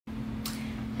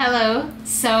Hello.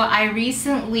 So I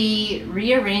recently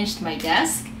rearranged my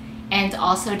desk and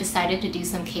also decided to do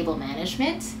some cable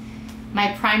management.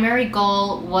 My primary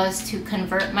goal was to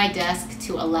convert my desk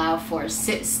to allow for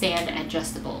sit-stand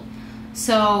adjustable.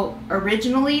 So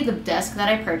originally the desk that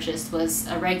I purchased was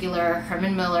a regular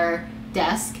Herman Miller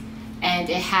desk, and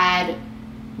it had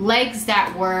legs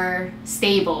that were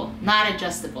stable, not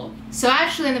adjustable. So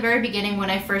actually in the very beginning when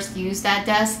I first used that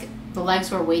desk, the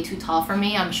legs were way too tall for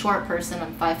me. I'm a short person,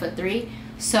 I'm 5'3".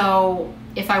 So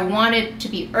if I wanted to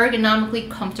be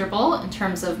ergonomically comfortable in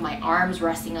terms of my arms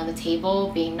resting on the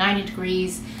table, being 90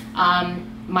 degrees,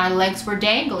 my legs were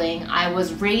dangling. I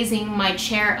was raising my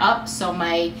chair up so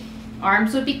my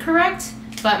arms would be correct,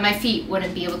 but my feet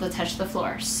wouldn't be able to touch the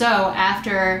floor. So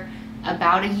after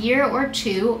about a year or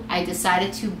two, I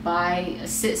decided to buy a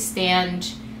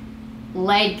sit-stand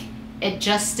leg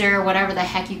adjuster, whatever the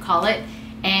heck you call it,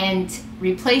 and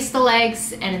replaced the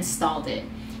legs and installed it.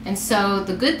 And so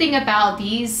the good thing about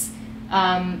these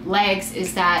legs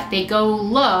is that they go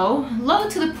low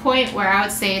to the point where I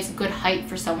would say it's a good height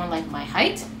for someone like my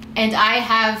height. And I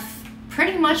have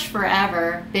pretty much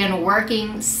forever been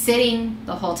working sitting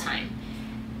the whole time.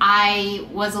 I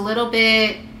was a little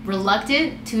bit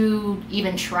reluctant to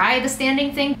even try the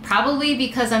standing thing, probably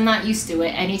because I'm not used to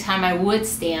it. Anytime I would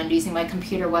stand using my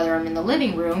computer, whether I'm in the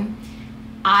living room,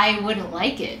 I wouldn't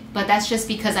like it, but that's just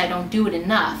because I don't do it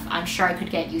enough. I'm sure I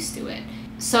could get used to it.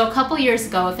 So a couple years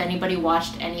ago, if anybody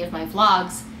watched any of my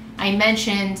vlogs, I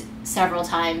mentioned several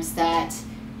times that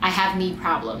I have knee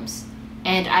problems,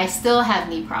 and I still have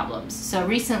knee problems. So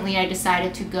recently I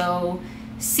decided to go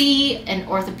see an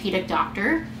orthopedic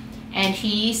doctor, and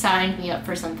he signed me up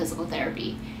for some physical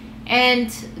therapy. And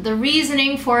the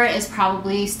reasoning for it is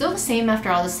probably still the same after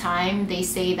all this time. They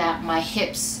say that my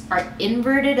hips are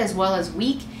inverted as well as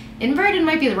weak. Inverted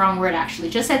might be the wrong word actually,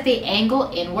 just that they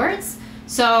angle inwards.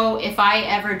 So if I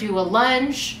ever do a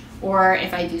lunge, or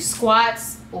if I do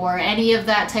squats, or any of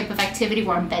that type of activity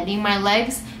where I'm bending my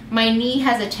legs, my knee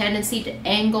has a tendency to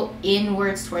angle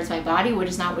inwards towards my body, which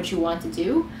is not what you want to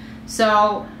do.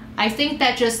 So I think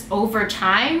that just over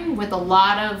time, with a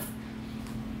lot of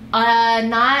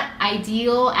not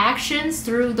ideal actions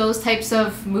through those types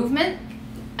of movement,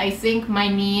 I think my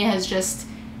knee has just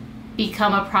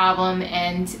become a problem,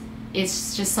 and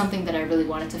it's just something that I really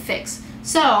wanted to fix.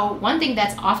 So one thing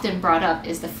that's often brought up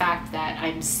is the fact that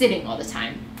I'm sitting all the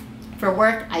time. For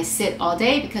work, I sit all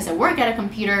day because I work at a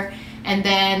computer, and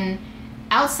then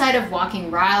outside of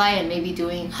walking Raleigh and maybe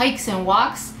doing hikes and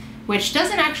walks, which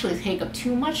doesn't actually take up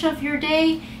too much of your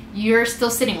day, you're still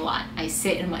sitting a lot. I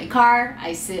sit in my car,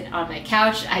 I sit on my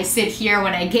couch, I sit here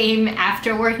when I game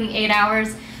after working 8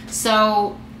 hours.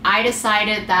 So I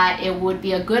decided that it would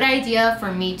be a good idea for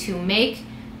me to make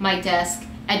my desk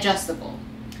adjustable.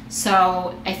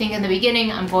 So I think in the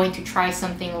beginning I'm going to try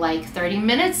something like 30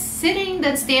 minutes sitting,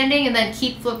 then standing, and then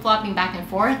keep flip-flopping back and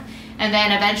forth. And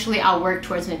then eventually I'll work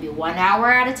towards maybe 1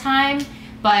 hour at a time,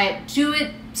 but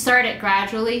start it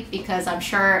gradually, because I'm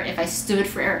sure if I stood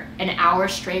for an hour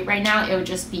straight right now, it would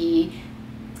just be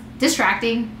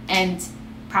distracting and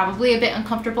probably a bit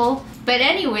uncomfortable. But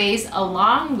anyways,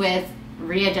 along with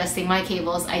readjusting my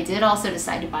cables, I did also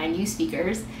decide to buy new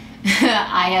speakers.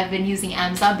 I have been using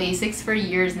Amazon Basics for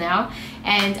years now,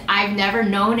 and I've never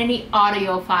known any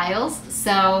audiophiles,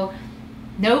 so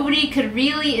nobody could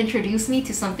really introduce me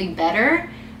to something better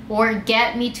or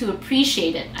get me to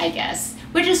appreciate it, I guess.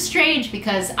 Which is strange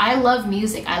because I love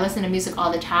music. I listen to music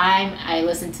all the time. I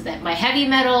listen to my heavy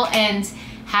metal, and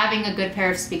having a good pair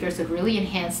of speakers would really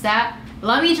enhance that.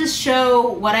 Let me just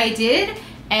show what I did.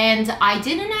 And I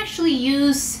didn't actually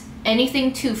use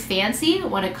anything too fancy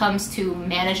when it comes to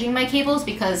managing my cables,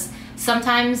 because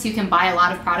sometimes you can buy a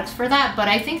lot of products for that, but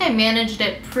I think I managed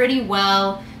it pretty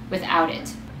well without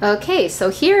it. Okay,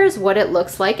 so here's what it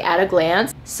looks like at a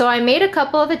glance. So I made a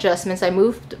couple of adjustments. I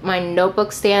moved my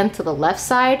notebook stand to the left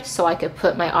side so I could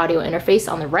put my audio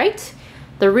interface on the right.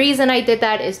 The reason I did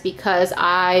that is because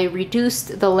I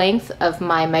reduced the length of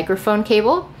my microphone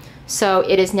cable. So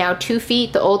it is now 2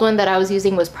 feet. The old one that I was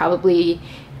using was probably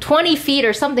 20 feet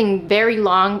or something very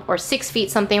long, or 6 feet,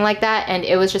 something like that, and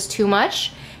it was just too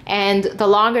much. And the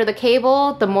longer the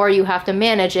cable, the more you have to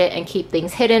manage it and keep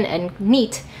things hidden and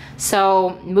neat.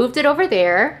 So moved it over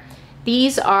there.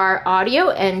 These are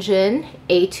AudioEngine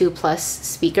A2 Plus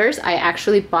speakers. I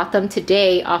actually bought them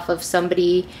today off of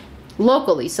somebody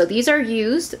locally. So these are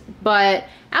used, but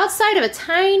outside of a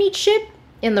tiny chip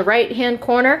in the right hand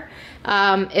corner,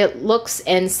 it looks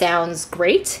and sounds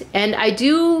great. And I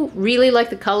do really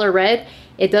like the color red.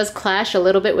 it does clash a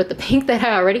little bit with the pink that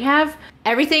I already have.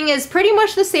 Everything is pretty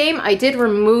much the same. I did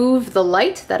remove the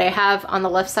light that I have on the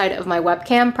left side of my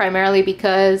webcam, primarily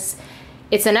because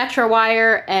it's an extra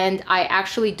wire and I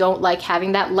actually don't like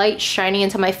having that light shining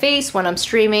into my face when I'm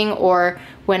streaming or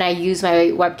when I use my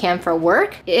webcam for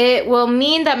work. It will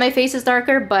mean that my face is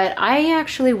darker, but I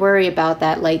actually worry about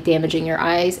that light damaging your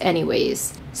eyes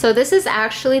anyways. So this is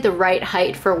actually the right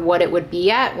height for what it would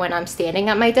be at when I'm standing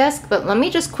at my desk, but let me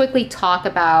just quickly talk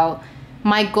about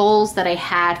my goals that I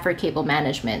had for cable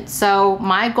management. So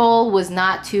my goal was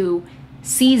not to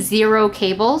see 0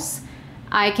 cables.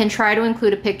 I can try to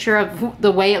include a picture of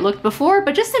the way it looked before,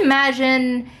 but just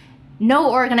imagine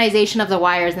no organization of the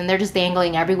wires and they're just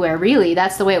dangling everywhere. Really,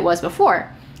 that's the way it was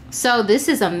before. So this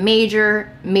is a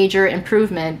major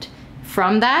improvement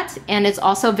from that, and it's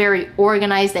also very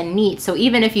organized and neat. So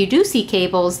even if you do see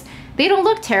cables, they don't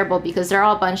look terrible because they're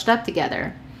all bunched up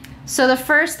together. So the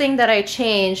first thing that I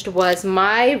changed was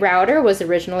my router was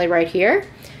originally right here.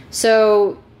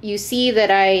 So you see that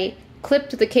I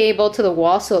clipped the cable to the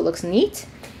wall so it looks neat,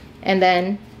 and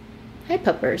then, hi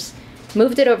puppers,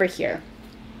 moved it over here.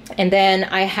 And then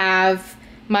I have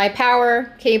my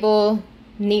power cable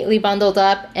neatly bundled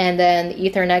up, and then the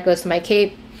Ethernet goes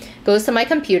to my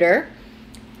computer.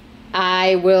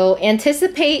 I will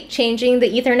anticipate changing the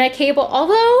Ethernet cable,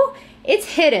 although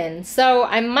it's hidden, so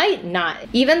I might not.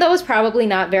 Even though it's probably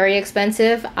not very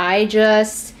expensive, I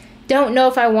just don't know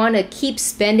if I want to keep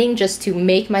spending just to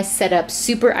make my setup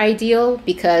super ideal,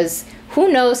 because who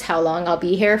knows how long I'll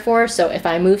be here for. So if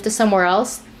I move to somewhere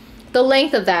else, the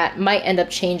length of that might end up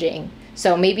changing.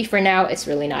 So maybe for now, it's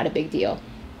really not a big deal.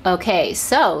 Okay,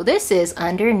 so this is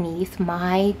underneath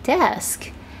my desk.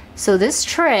 So this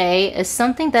tray is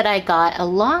something that I got a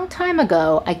long time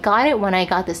ago. I got it when I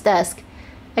got this desk.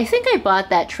 I think I bought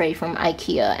that tray from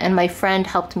IKEA and my friend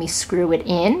helped me screw it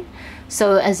in.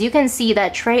 So as you can see,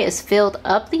 that tray is filled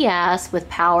up the ass with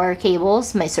power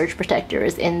cables. My surge protector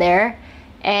is in there,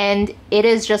 and it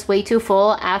is just way too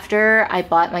full. After I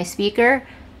bought my speaker,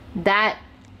 that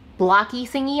blocky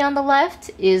thingy on the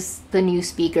left is the new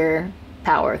speaker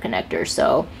power connector.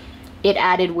 So it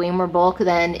added way more bulk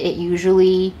than it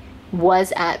usually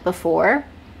was at before.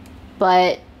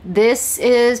 But this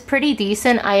is pretty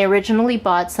decent. I originally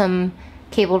bought some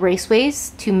cable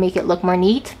raceways to make it look more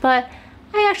neat, but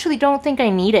I actually don't think I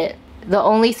need it. The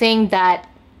only thing that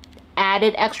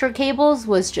added extra cables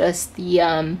was just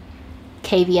the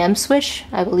KVM switch.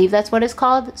 I believe that's what it's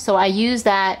called. So I use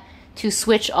that to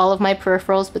switch all of my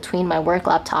peripherals between my work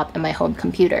laptop and my home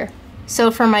computer.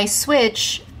 So for my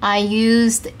switch, I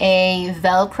used a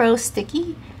Velcro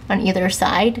sticky on either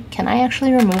side. Can I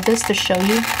actually remove this to show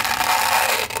you?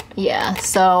 Yeah,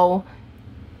 so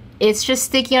it's just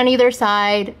sticky on either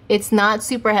side. It's not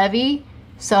super heavy,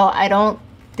 so I don't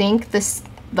think this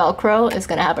Velcro is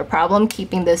gonna have a problem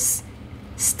keeping this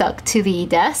stuck to the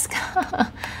desk.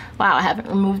 Wow, I haven't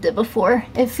removed it before.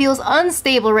 It feels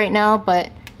unstable right now,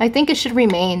 but I think it should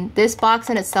remain. This box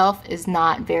in itself is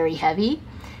not very heavy.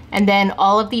 And then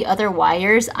all of the other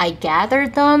wires, I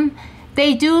gathered them.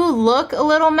 They do look a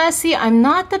little messy. I'm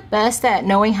not the best at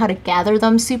knowing how to gather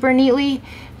them super neatly,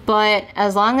 but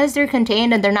as long as they're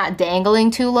contained and they're not dangling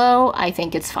too low, I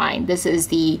think it's fine. This is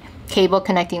the cable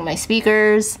connecting my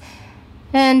speakers,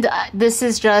 and this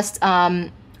is just,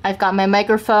 I've got my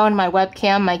microphone, my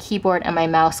webcam, my keyboard, and my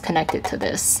mouse connected to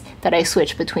this that I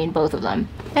switch between both of them.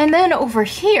 And then over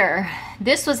here,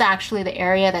 this was actually the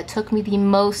area that took me the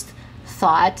most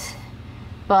thought,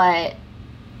 but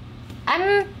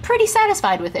I'm pretty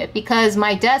satisfied with it because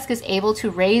my desk is able to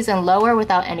raise and lower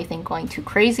without anything going too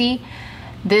crazy.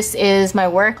 This is my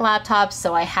work laptop,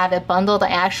 so I have it bundled. I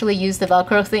actually use the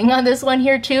Velcro thing on this one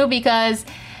here too because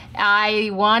I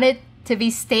want it to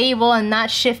be stable and not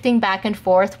shifting back and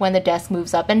forth when the desk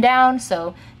moves up and down.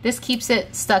 So this keeps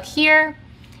it stuck here.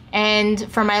 And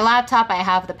for my laptop, I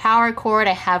have the power cord.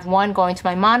 I have one going to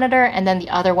my monitor, and then the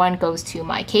other one goes to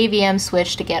my KVM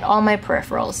switch to get all my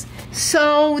peripherals.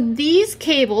 So these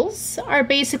cables are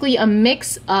basically a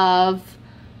mix of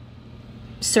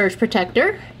surge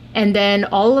protector, and then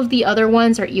all of the other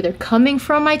ones are either coming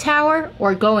from my tower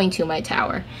or going to my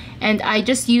tower. And I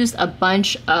just used a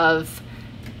bunch of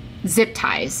zip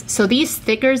ties. So these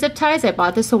thicker zip ties, I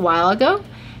bought this a while ago,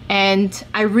 and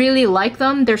I really like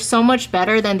them. They're so much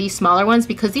better than these smaller ones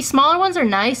because these smaller ones are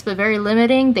nice but very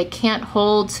limiting. They can't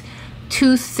hold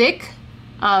too thick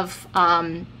of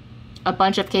a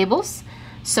bunch of cables.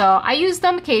 So I use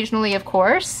them occasionally, of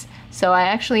course. So I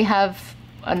actually have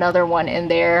another one in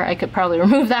there. I could probably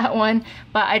remove that one,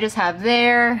 but I just have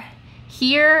there.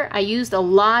 Here, I used a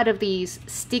lot of these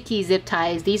sticky zip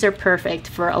ties. These are perfect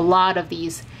for a lot of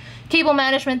these cable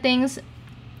management things.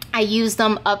 I use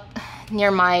them up near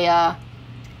my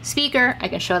speaker. I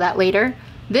can show that later.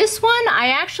 This one,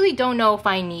 I actually don't know if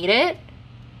I need it,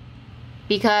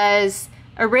 because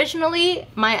originally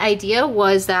my idea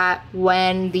was that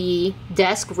when the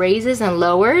desk raises and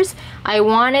lowers, I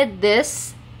wanted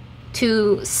this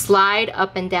to slide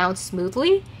up and down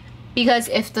smoothly, because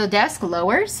if the desk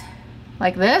lowers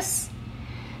like this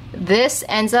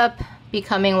ends up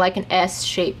becoming like an S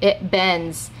shape. It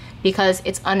bends because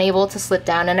it's unable to slip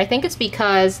down, and I think it's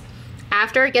because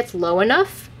after it gets low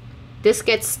enough, this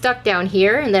gets stuck down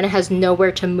here and then it has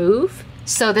nowhere to move.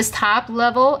 So this top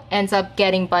level ends up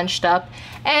getting bunched up.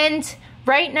 And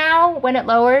right now when it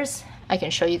lowers, I can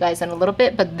show you guys in a little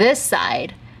bit, but this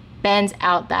side bends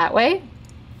out that way.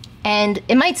 And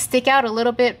it might stick out a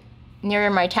little bit near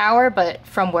my tower, but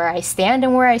from where I stand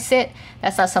and where I sit,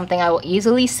 that's not something I will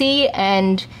easily see.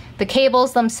 And the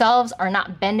cables themselves are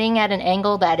not bending at an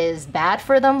angle that is bad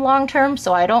for them long term,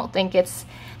 so I don't think it's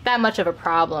that much of a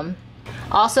problem.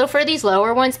 Also, for these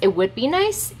lower ones, it would be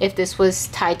nice if this was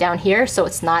tied down here so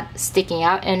it's not sticking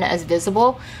out and as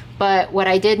visible. But what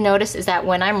I did notice is that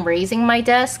when I'm raising my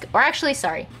desk, or actually,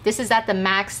 sorry, this is at the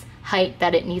max height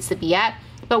that it needs to be at.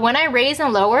 But when I raise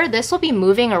and lower, this will be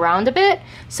moving around a bit.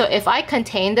 So if I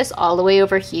contain this all the way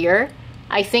over here,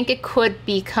 I think it could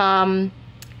become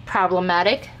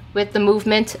problematic with the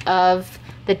movement of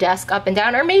the desk up and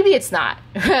down, or maybe it's not.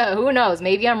 Who knows?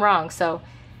 Maybe I'm wrong. So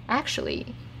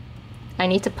actually, I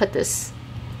need to put this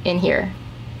in here.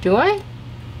 Do I?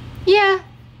 Yeah,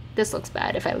 this looks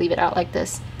bad if I leave it out like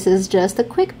this. This is just a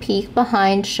quick peek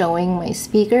behind showing my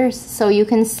speakers. So you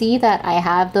can see that I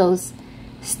have those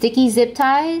sticky zip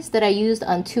ties that I used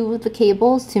on 2 of the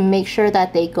cables to make sure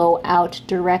that they go out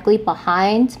directly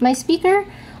behind my speaker.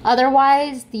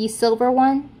 Otherwise, the silver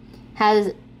one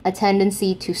has a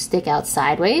tendency to stick out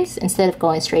sideways instead of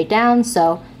going straight down.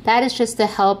 So that is just to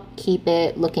help keep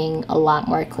it looking a lot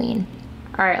more clean.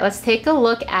 All right, let's take a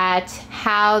look at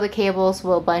how the cables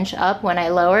will bunch up when I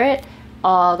lower it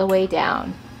all the way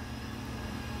down.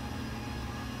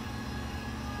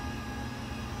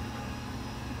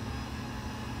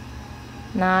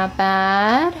 Not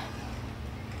bad.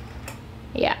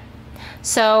 Yeah.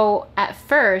 So at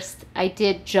first I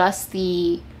did just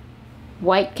the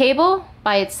white cable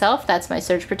by itself. That's my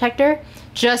surge protector,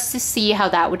 just to see how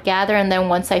that would gather. And then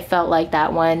once I felt like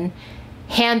that one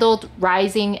handled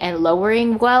rising and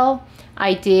lowering well,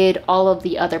 I did all of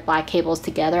the other black cables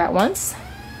together at once,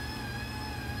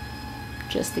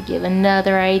 just to give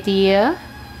another idea.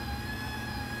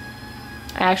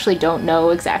 I actually don't know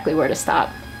exactly where to stop.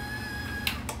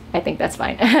 I think that's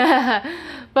fine.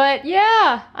 But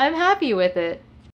yeah, I'm happy with it.